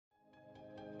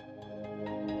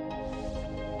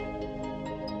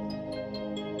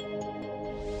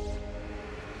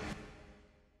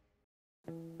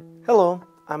Hello,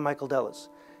 I'm Michael Dellis,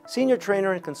 Senior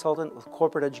Trainer and Consultant with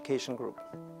Corporate Education Group.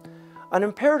 An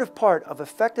imperative part of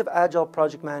effective Agile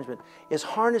project management is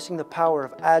harnessing the power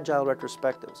of Agile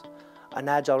Retrospectives. An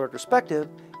Agile Retrospective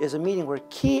is a meeting where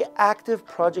key active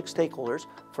project stakeholders,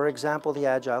 for example the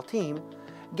Agile team,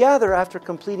 gather after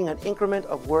completing an increment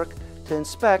of work to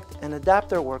inspect and adapt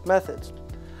their work methods.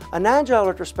 An Agile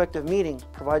Retrospective meeting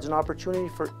provides an opportunity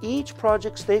for each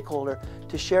project stakeholder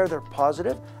to share their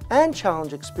positive and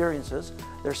challenge experiences,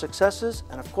 their successes,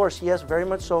 and of course, yes, very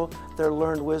much so, their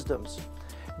learned wisdoms.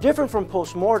 Different from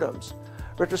postmortems,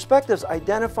 retrospectives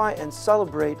identify and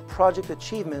celebrate project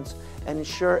achievements and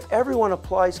ensure everyone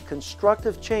applies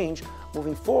constructive change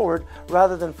moving forward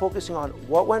rather than focusing on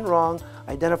what went wrong,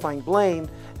 identifying blame,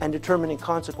 and determining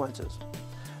consequences.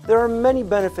 There are many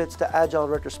benefits to Agile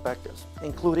retrospectives,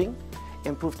 including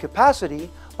improved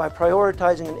capacity by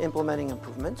prioritizing and implementing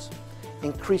improvements,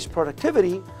 increased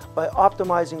productivity by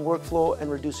optimizing workflow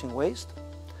and reducing waste,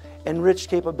 enriched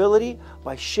capability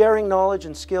by sharing knowledge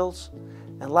and skills,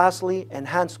 and lastly,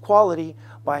 enhanced quality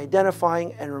by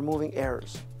identifying and removing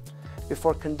errors.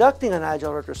 Before conducting an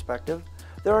Agile retrospective,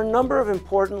 there are a number of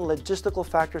important logistical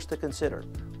factors to consider.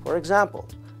 For example,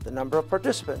 the number of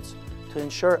participants to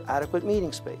ensure adequate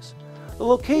meeting space, the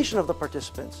location of the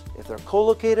participants, if they're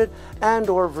co-located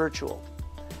and/or virtual,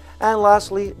 and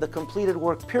lastly, the completed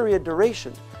work period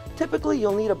duration. Typically,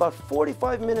 you'll need about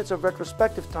 45 minutes of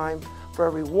retrospective time for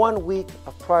every 1 week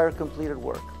of prior completed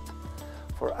work.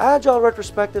 For Agile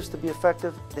retrospectives to be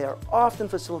effective, they are often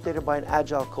facilitated by an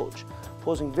Agile coach,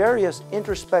 posing various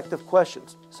introspective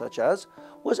questions, such as,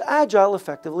 was Agile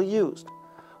effectively used?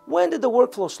 When did the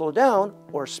workflow slow down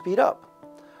or speed up?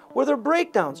 Were there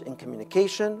breakdowns in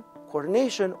communication,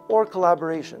 coordination, or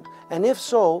collaboration? And if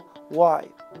so, why?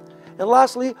 And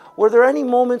lastly, were there any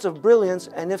moments of brilliance?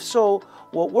 And if so,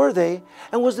 what were they?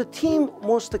 And was the team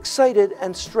most excited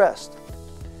and stressed?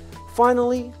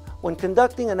 Finally, when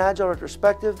conducting an Agile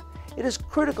retrospective, it is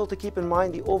critical to keep in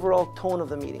mind the overall tone of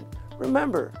the meeting.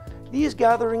 Remember, these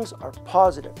gatherings are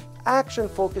positive,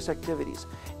 action-focused activities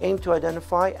aimed to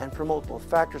identify and promote both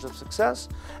factors of success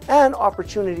and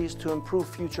opportunities to improve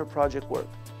future project work.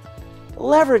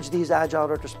 Leverage these Agile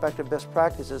retrospective best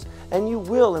practices and you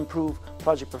will improve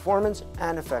project performance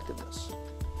and effectiveness.